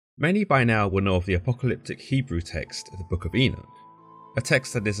Many by now will know of the apocalyptic Hebrew text, the Book of Enoch, a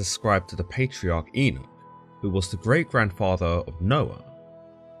text that is ascribed to the patriarch Enoch, who was the great-grandfather of Noah.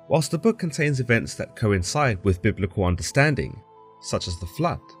 Whilst the book contains events that coincide with biblical understanding, such as the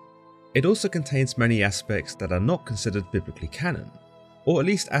flood, it also contains many aspects that are not considered biblically canon, or at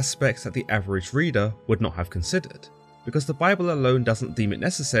least aspects that the average reader would not have considered, because the Bible alone doesn't deem it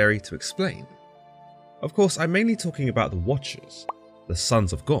necessary to explain. Of course, I'm mainly talking about the Watchers, the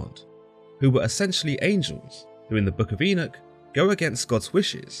sons of God, who were essentially angels who in the Book of Enoch go against God's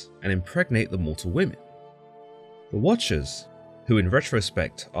wishes and impregnate the mortal women. The Watchers, who in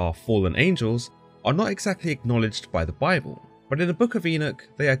retrospect are fallen angels, are not exactly acknowledged by the Bible, but in the Book of Enoch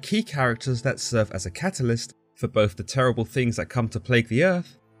they are key characters that serve as a catalyst for both the terrible things that come to plague the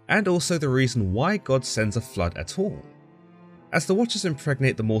earth and also the reason why God sends a flood at all. As the Watchers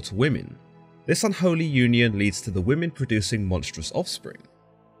impregnate the mortal women, this unholy union leads to the women producing monstrous offspring,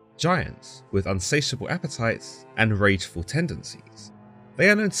 giants with unsatiable appetites and rageful tendencies.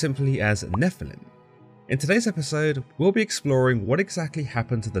 They are known simply as Nephilim. In today's episode, we'll be exploring what exactly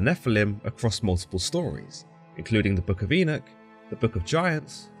happened to the Nephilim across multiple stories, including the Book of Enoch, the Book of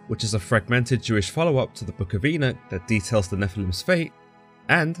Giants, which is a fragmented Jewish follow-up to the Book of Enoch that details the Nephilim's fate,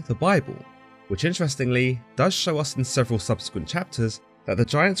 and the Bible, which interestingly does show us in several subsequent chapters that the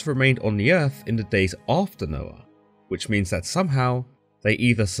giants remained on the earth in the days after Noah, which means that somehow they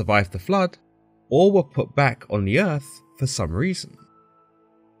either survived the flood or were put back on the earth for some reason.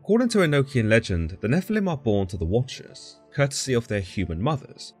 According to Enochian legend, the Nephilim are born to the Watchers, courtesy of their human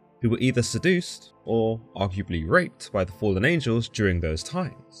mothers, who were either seduced or arguably raped by the fallen angels during those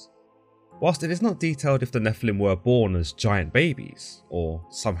times. Whilst it is not detailed if the Nephilim were born as giant babies, or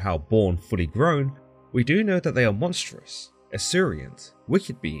somehow born fully grown, we do know that they are monstrous, esurient,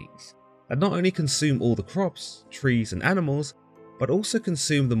 wicked beings that not only consume all the crops, trees and animals, but also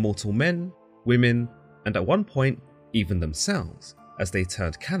consume the mortal men, women, and at one point, even themselves, as they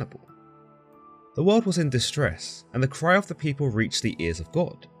turned cannibal. The world was in distress, and the cry of the people reached the ears of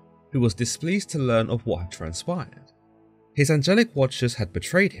God, who was displeased to learn of what had transpired. His angelic watchers had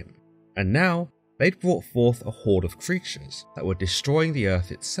betrayed him, and now they'd brought forth a horde of creatures that were destroying the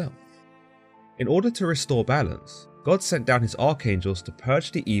earth itself. In order to restore balance, God sent down his archangels to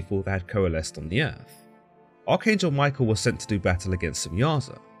purge the evil that had coalesced on the earth. Archangel Michael was sent to do battle against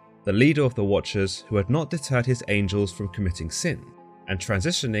Samyaza, the leader of the Watchers who had not deterred his angels from committing sin and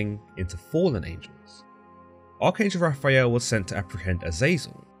transitioning into fallen angels. Archangel Raphael was sent to apprehend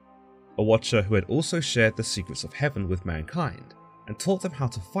Azazel, a Watcher who had also shared the secrets of heaven with mankind and taught them how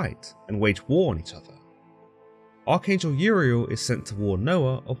to fight and wage war on each other. Archangel Uriel is sent to warn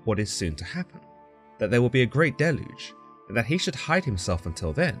Noah of what is soon to happen, that there will be a great deluge, and that he should hide himself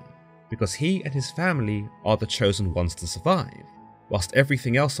until then, because he and his family are the chosen ones to survive, whilst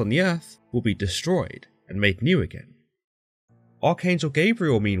everything else on the earth will be destroyed and made new again. Archangel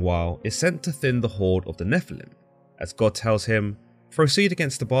Gabriel, meanwhile, is sent to thin the horde of the Nephilim, as God tells him, "Proceed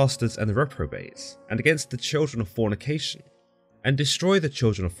against the bastards and the reprobates, and against the children of fornication, and destroy the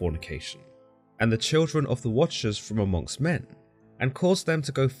children of fornication, and the children of the Watchers from amongst men, and cause them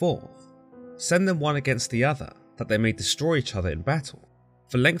to go forth. Send them one against the other, that they may destroy each other in battle.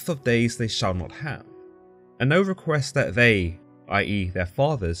 For length of days they shall not have. And no request that they, i.e. their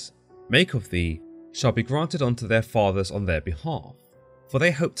fathers, make of thee, shall be granted unto their fathers on their behalf. For they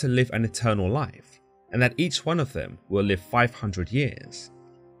hope to live an eternal life, and that each one of them will live 500 years.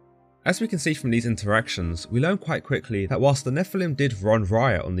 As we can see from these interactions, we learn quite quickly that whilst the Nephilim did run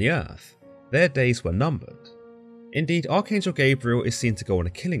riot on the earth, their days were numbered. Indeed, Archangel Gabriel is seen to go on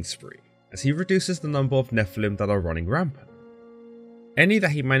a killing spree, as he reduces the number of Nephilim that are running rampant. Any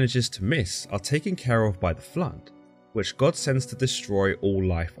that he manages to miss are taken care of by the flood, which God sends to destroy all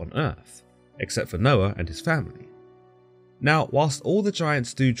life on earth, except for Noah and his family. Now, whilst all the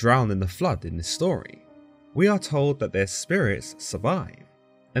giants do drown in the flood in this story, we are told that their spirits survive,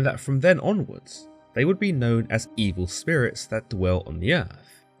 and that from then onwards, they would be known as evil spirits that dwell on the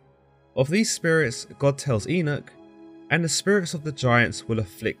earth. Of these spirits, God tells Enoch, "And the spirits of the giants will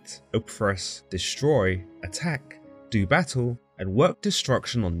afflict, oppress, destroy, attack, do battle, and work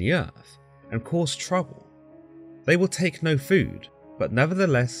destruction on the earth, and cause trouble. They will take no food, but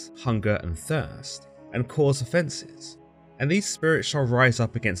nevertheless hunger and thirst, and cause offences. And these spirits shall rise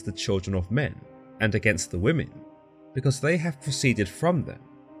up against the children of men, and against the women, because they have proceeded from them."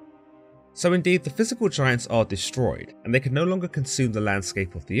 So indeed, the physical giants are destroyed, and they can no longer consume the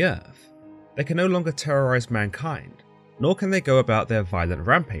landscape of the earth. They can no longer terrorise mankind, nor can they go about their violent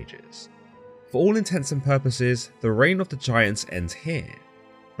rampages. For all intents and purposes, the reign of the giants ends here,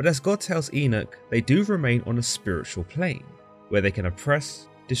 but as God tells Enoch, they do remain on a spiritual plane, where they can oppress,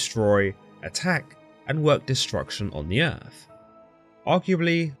 destroy, attack, and work destruction on the earth.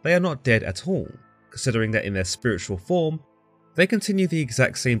 Arguably, they are not dead at all, considering that in their spiritual form, they continue the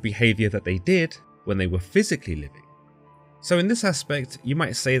exact same behaviour that they did when they were physically living. So in this aspect, you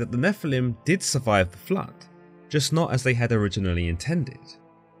might say that the Nephilim did survive the flood, just not as they had originally intended.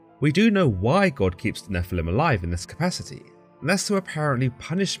 We do know why God keeps the Nephilim alive in this capacity, and that's to apparently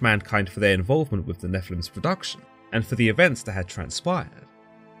punish mankind for their involvement with the Nephilim's production, and for the events that had transpired.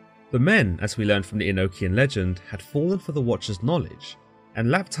 The men, as we learned from the Enochian legend, had fallen for the Watchers' knowledge,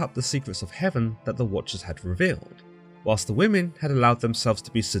 and lapped up the secrets of heaven that the Watchers had revealed, whilst the women had allowed themselves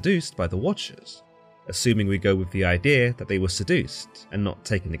to be seduced by the Watchers, assuming we go with the idea that they were seduced and not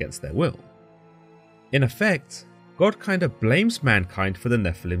taken against their will. In effect, God kinda blames mankind for the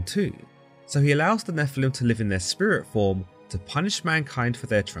Nephilim too, so he allows the Nephilim to live in their spirit form to punish mankind for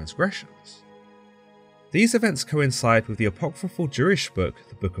their transgressions. These events coincide with the apocryphal Jewish book,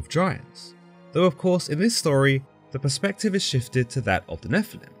 the Book of Giants, though of course in this story, the perspective is shifted to that of the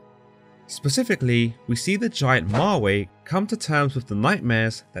Nephilim. Specifically, we see the giant Marwe come to terms with the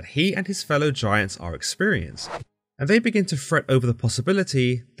nightmares that he and his fellow giants are experiencing, and they begin to fret over the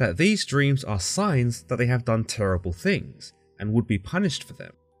possibility that these dreams are signs that they have done terrible things and would be punished for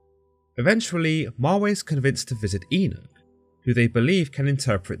them. Eventually, Marwe is convinced to visit Enoch, who they believe can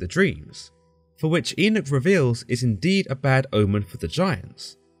interpret the dreams, for which Enoch reveals is indeed a bad omen for the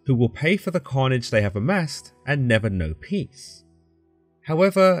giants, who will pay for the carnage they have amassed and never know peace.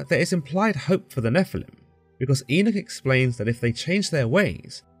 However, there is implied hope for the Nephilim, because Enoch explains that if they change their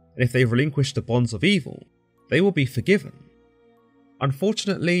ways, and if they relinquish the bonds of evil, they will be forgiven.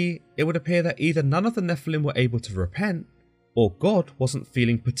 Unfortunately, it would appear that either none of the Nephilim were able to repent, or God wasn't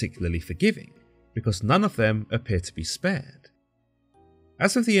feeling particularly forgiving, because none of them appear to be spared.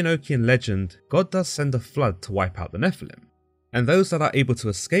 As with the Enochian legend, God does send a flood to wipe out the Nephilim, and those that are able to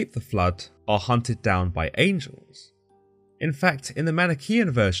escape the flood are hunted down by angels. In fact, in the Manichaean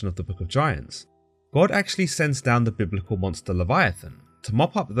version of the Book of Giants, God actually sends down the biblical monster Leviathan to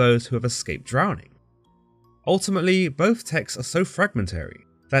mop up those who have escaped drowning. Ultimately, both texts are so fragmentary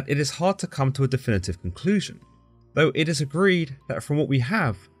that it is hard to come to a definitive conclusion, though it is agreed that from what we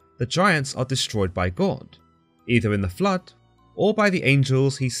have, the giants are destroyed by God, either in the flood or by the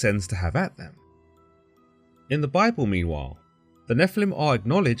angels he sends to have at them. In the Bible, meanwhile, the Nephilim are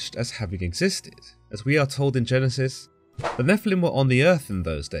acknowledged as having existed, as we are told in Genesis, the Nephilim were on the earth in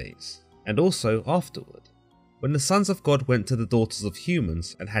those days, and also afterward, when the sons of God went to the daughters of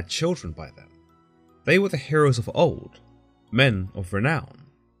humans and had children by them. They were the heroes of old, men of renown.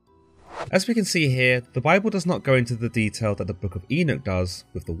 As we can see here, the Bible does not go into the detail that the Book of Enoch does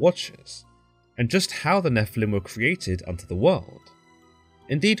with the Watchers, and just how the Nephilim were created unto the world.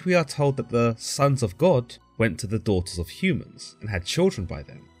 Indeed, we are told that the sons of God went to the daughters of humans and had children by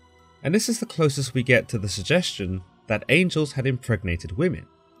them, and this is the closest we get to the suggestion that angels had impregnated women.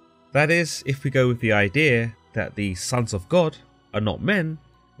 That is, if we go with the idea that the sons of God are not men,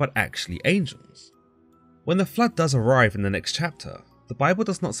 but actually angels. When the flood does arrive in the next chapter, the Bible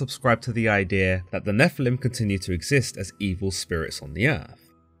does not subscribe to the idea that the Nephilim continue to exist as evil spirits on the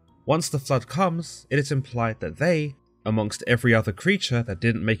earth. Once the flood comes, it is implied that they, amongst every other creature that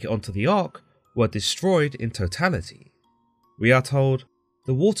didn't make it onto the ark, were destroyed in totality. We are told,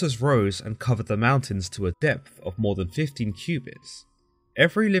 the waters rose and covered the mountains to a depth of more than 15 cubits.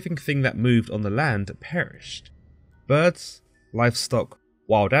 Every living thing that moved on the land perished. Birds, livestock,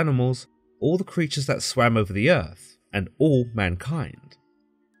 wild animals, all the creatures that swam over the earth, and all mankind.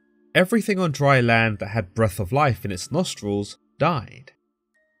 Everything on dry land that had breath of life in its nostrils died.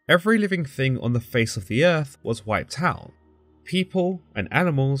 Every living thing on the face of the earth was wiped out. People and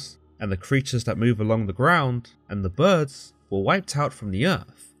animals, and the creatures that move along the ground, and the birds were wiped out from the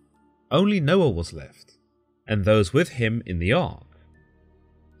earth. Only Noah was left, and those with him in the ark.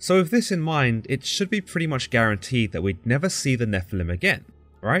 So with this in mind, it should be pretty much guaranteed that we'd never see the Nephilim again,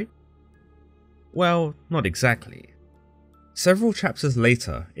 right? Well, not exactly. Several chapters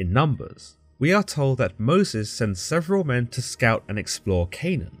later, in Numbers, we are told that Moses sends several men to scout and explore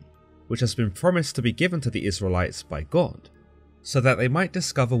Canaan, which has been promised to be given to the Israelites by God, so that they might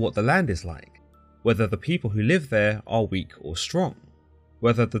discover what the land is like, whether the people who live there are weak or strong,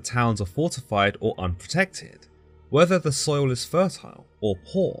 whether the towns are fortified or unprotected, whether the soil is fertile or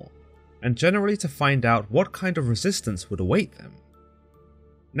poor, and generally to find out what kind of resistance would await them.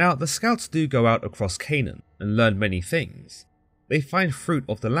 Now, the scouts do go out across Canaan and learn many things. They find fruit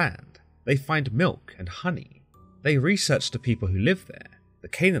of the land, they find milk and honey, they research the people who live there, the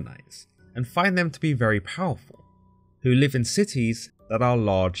Canaanites, and find them to be very powerful, who live in cities that are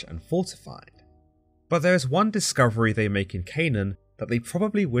large and fortified. But there is one discovery they make in Canaan that they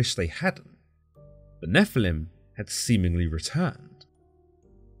probably wish they hadn't. The Nephilim had seemingly returned.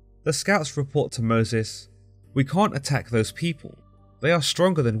 The scouts report to Moses, "We can't attack those people. They are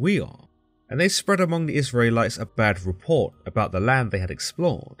stronger than we are," and they spread among the Israelites a bad report about the land they had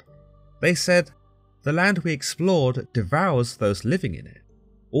explored. They said, "The land we explored devours those living in it.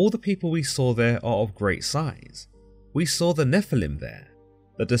 All the people we saw there are of great size. We saw the Nephilim there.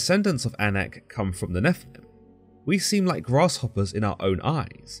 The descendants of Anak come from the Nephilim. We seem like grasshoppers in our own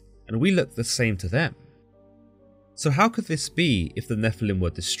eyes, and we look the same to them." So how could this be if the Nephilim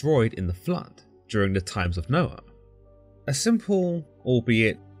were destroyed in the flood during the times of Noah? A simple,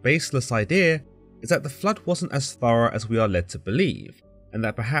 albeit baseless idea is that the flood wasn't as thorough as we are led to believe, and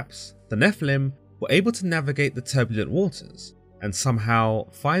that perhaps the Nephilim were able to navigate the turbulent waters and somehow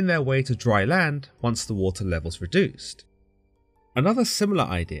find their way to dry land once the water levels reduced. Another similar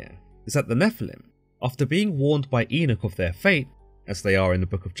idea is that the Nephilim, after being warned by Enoch of their fate, as they are in the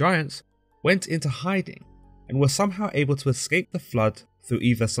Book of Giants, went into hiding and were somehow able to escape the flood through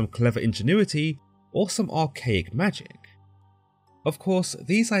either some clever ingenuity or some archaic magic. Of course,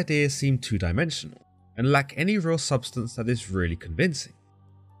 these ideas seem two-dimensional and lack any real substance that is really convincing.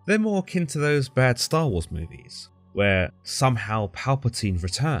 They're more akin to those bad Star Wars movies, where somehow Palpatine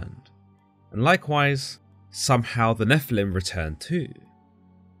returned, and likewise, somehow the Nephilim returned too.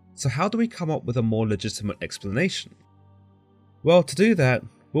 So how do we come up with a more legitimate explanation? Well, to do that,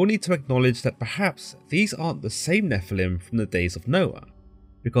 we'll need to acknowledge that perhaps these aren't the same Nephilim from the days of Noah,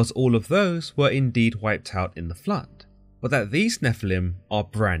 because all of those were indeed wiped out in the flood, but that these Nephilim are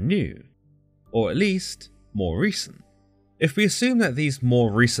brand new, or at least more recent. If we assume that these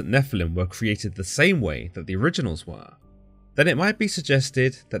more recent Nephilim were created the same way that the originals were, then it might be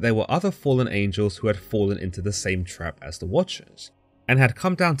suggested that there were other fallen angels who had fallen into the same trap as the Watchers, and had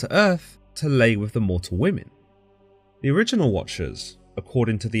come down to Earth to lay with the mortal women. The original Watchers,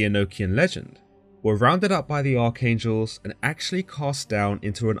 according to the Enochian legend, were rounded up by the archangels and actually cast down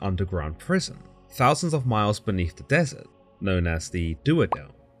into an underground prison, thousands of miles beneath the desert, known as the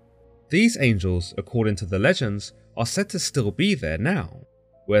Duodel. These angels, according to the legends, are said to still be there now,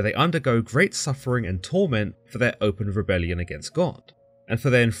 where they undergo great suffering and torment for their open rebellion against God, and for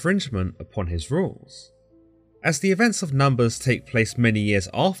their infringement upon his rules. As the events of Numbers take place many years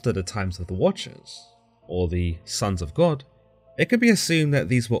after the times of the Watchers, or the Sons of God, it can be assumed that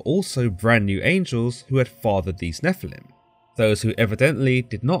these were also brand new angels who had fathered these Nephilim, those who evidently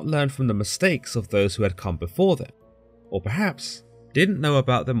did not learn from the mistakes of those who had come before them, or perhaps didn't know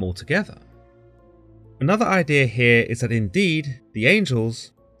about them altogether. Another idea here is that indeed, the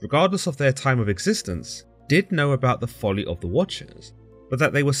angels, regardless of their time of existence, did know about the folly of the Watchers, but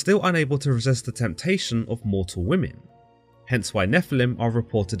that they were still unable to resist the temptation of mortal women, hence why Nephilim are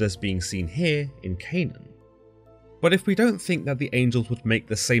reported as being seen here in Canaan. But if we don't think that the angels would make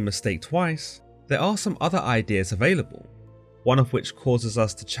the same mistake twice, there are some other ideas available, one of which causes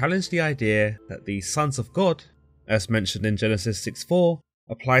us to challenge the idea that the sons of God, as mentioned in Genesis 6:4,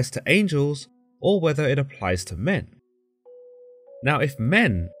 applies to angels or whether it applies to men. Now, if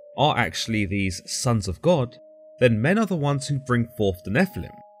men are actually these sons of God, then men are the ones who bring forth the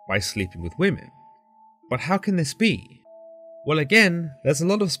Nephilim by sleeping with women. But how can this be? Well, again, there's a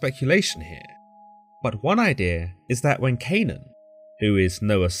lot of speculation here. But one idea is that when Canaan, who is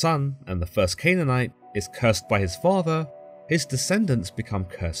Noah's son and the first Canaanite, is cursed by his father, his descendants become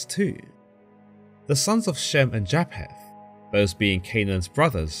cursed too. The sons of Shem and Japheth, those being Canaan's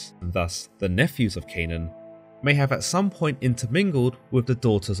brothers and thus the nephews of Canaan, may have at some point intermingled with the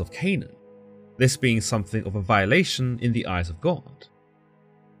daughters of Canaan, this being something of a violation in the eyes of God.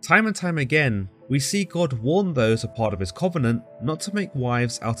 Time and time again, we see God warn those a part of his covenant not to make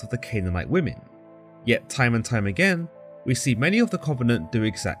wives out of the Canaanite women, yet time and time again, we see many of the covenant do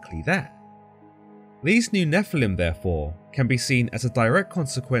exactly that. These new Nephilim, therefore, can be seen as a direct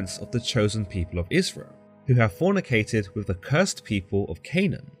consequence of the chosen people of Israel, who have fornicated with the cursed people of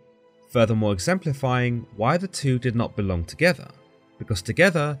Canaan, furthermore exemplifying why the two did not belong together, because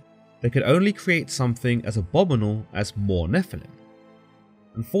together they could only create something as abominable as more Nephilim.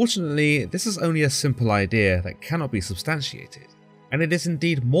 Unfortunately, this is only a simple idea that cannot be substantiated, and it is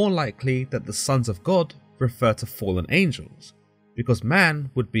indeed more likely that the sons of God refer to fallen angels, because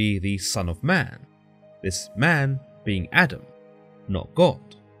man would be the son of man, this man being Adam, not God.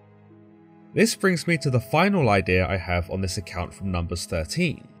 This brings me to the final idea I have on this account from Numbers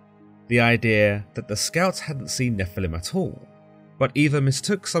 13, the idea that the scouts hadn't seen Nephilim at all, but either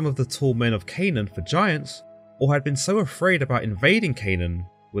mistook some of the tall men of Canaan for giants, or had been so afraid about invading Canaan,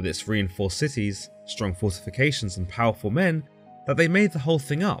 with its reinforced cities, strong fortifications and powerful men, that they made the whole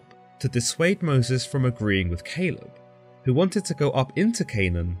thing up to dissuade Moses from agreeing with Caleb. who wanted to go up into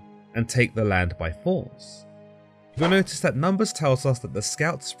Canaan and take the land by force. You'll notice that Numbers tells us that the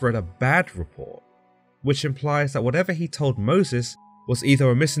scout spread a bad report, which implies that whatever he told Moses was either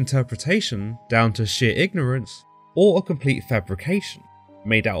a misinterpretation down to sheer ignorance or a complete fabrication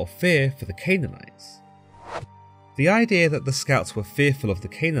made out of fear for the Canaanites. The idea that the scouts were fearful of the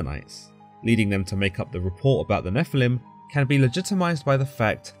Canaanites, leading them to make up the report about the Nephilim, can be legitimized by the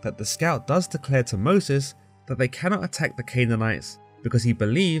fact that the scout does declare to Moses that they cannot attack the Canaanites because he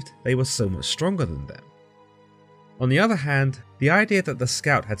believed they were so much stronger than them. On the other hand, the idea that the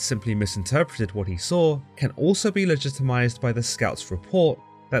scout had simply misinterpreted what he saw can also be legitimized by the scout's report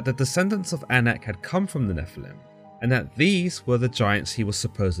that the descendants of Anak had come from the Nephilim, and that these were the giants he was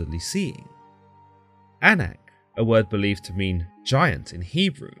supposedly seeing. Anak, a word believed to mean giant in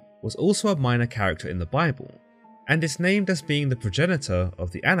Hebrew, was also a minor character in the Bible, and is named as being the progenitor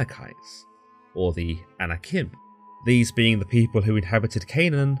of the Anakites, or the Anakim, these being the people who inhabited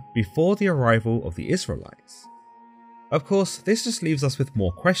Canaan before the arrival of the Israelites. Of course, this just leaves us with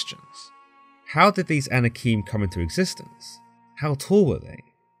more questions. How did these Anakim come into existence? How tall were they?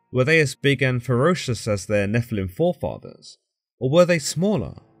 Were they as big and ferocious as their Nephilim forefathers? Or were they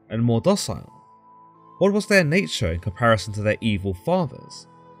smaller and more docile? What was their nature in comparison to their evil fathers?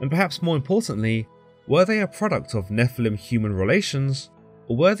 And perhaps more importantly, were they a product of Nephilim human relations,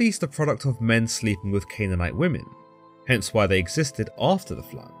 or were these the product of men sleeping with Canaanite women, hence why they existed after the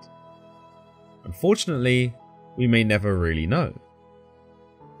flood? Unfortunately, we may never really know.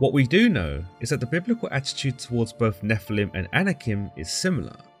 What we do know is that the biblical attitude towards both Nephilim and Anakim is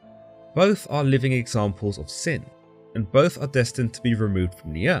similar. Both are living examples of sin, and both are destined to be removed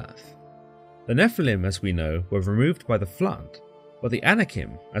from the earth. The Nephilim, as we know, were removed by the flood, but the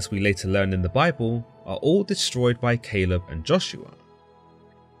Anakim, as we later learn in the Bible, are all destroyed by Caleb and Joshua.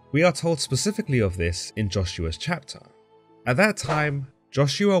 We are told specifically of this in Joshua's chapter. At that time,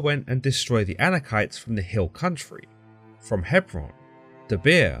 Joshua went and destroyed the Anakites from the hill country, from Hebron,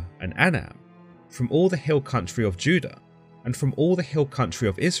 Debir and Anam, from all the hill country of Judah, and from all the hill country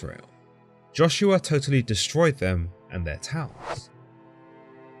of Israel. Joshua totally destroyed them and their towns.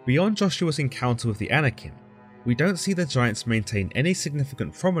 Beyond Joshua's encounter with the Anakim, we don't see the giants maintain any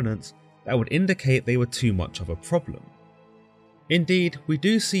significant prominence that would indicate they were too much of a problem. Indeed, we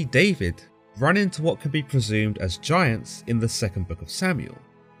do see David run into what can be presumed as giants in the second book of Samuel,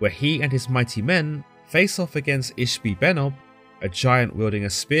 where he and his mighty men face off against Ishbi-Benob, a giant wielding a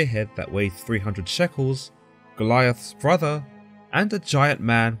spearhead that weighed 300 shekels, Goliath's brother, and a giant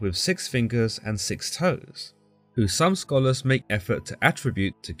man with 6 fingers and 6 toes, who some scholars make effort to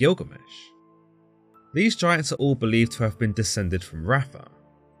attribute to Gilgamesh. These giants are all believed to have been descended from Rapha,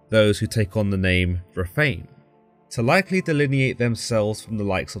 those who take on the name Rephaim, to likely delineate themselves from the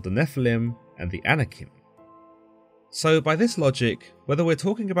likes of the Nephilim and the Anakim. So by this logic, whether we're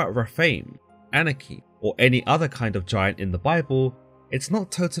talking about Rephaim, Anakim, or any other kind of giant in the Bible, it's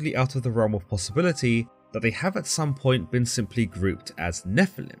not totally out of the realm of possibility that they have at some point been simply grouped as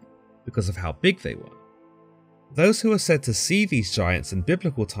Nephilim, because of how big they were. Those who are said to see these giants in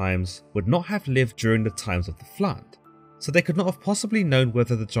biblical times would not have lived during the times of the flood, so they could not have possibly known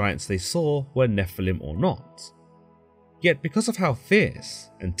whether the giants they saw were Nephilim or not. Yet because of how fierce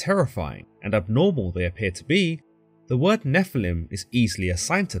and terrifying and abnormal they appear to be, the word Nephilim is easily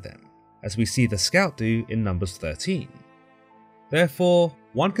assigned to them, as we see the scout do in Numbers 13. Therefore,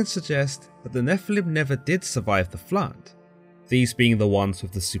 one can suggest that the Nephilim never did survive the flood, these being the ones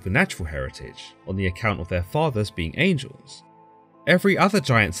with the supernatural heritage, on the account of their fathers being angels. Every other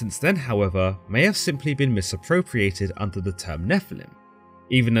giant since then, however, may have simply been misappropriated under the term Nephilim,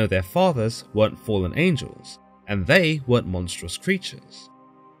 even though their fathers weren't fallen angels, and they weren't monstrous creatures.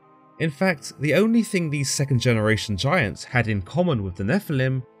 In fact, the only thing these second generation giants had in common with the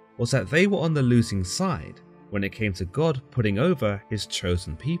Nephilim was that they were on the losing side when it came to God putting over his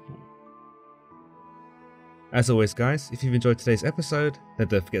chosen people. As always guys, if you've enjoyed today's episode, then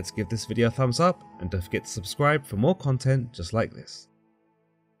don't forget to give this video a thumbs up and don't forget to subscribe for more content just like this.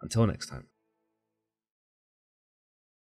 Until next time.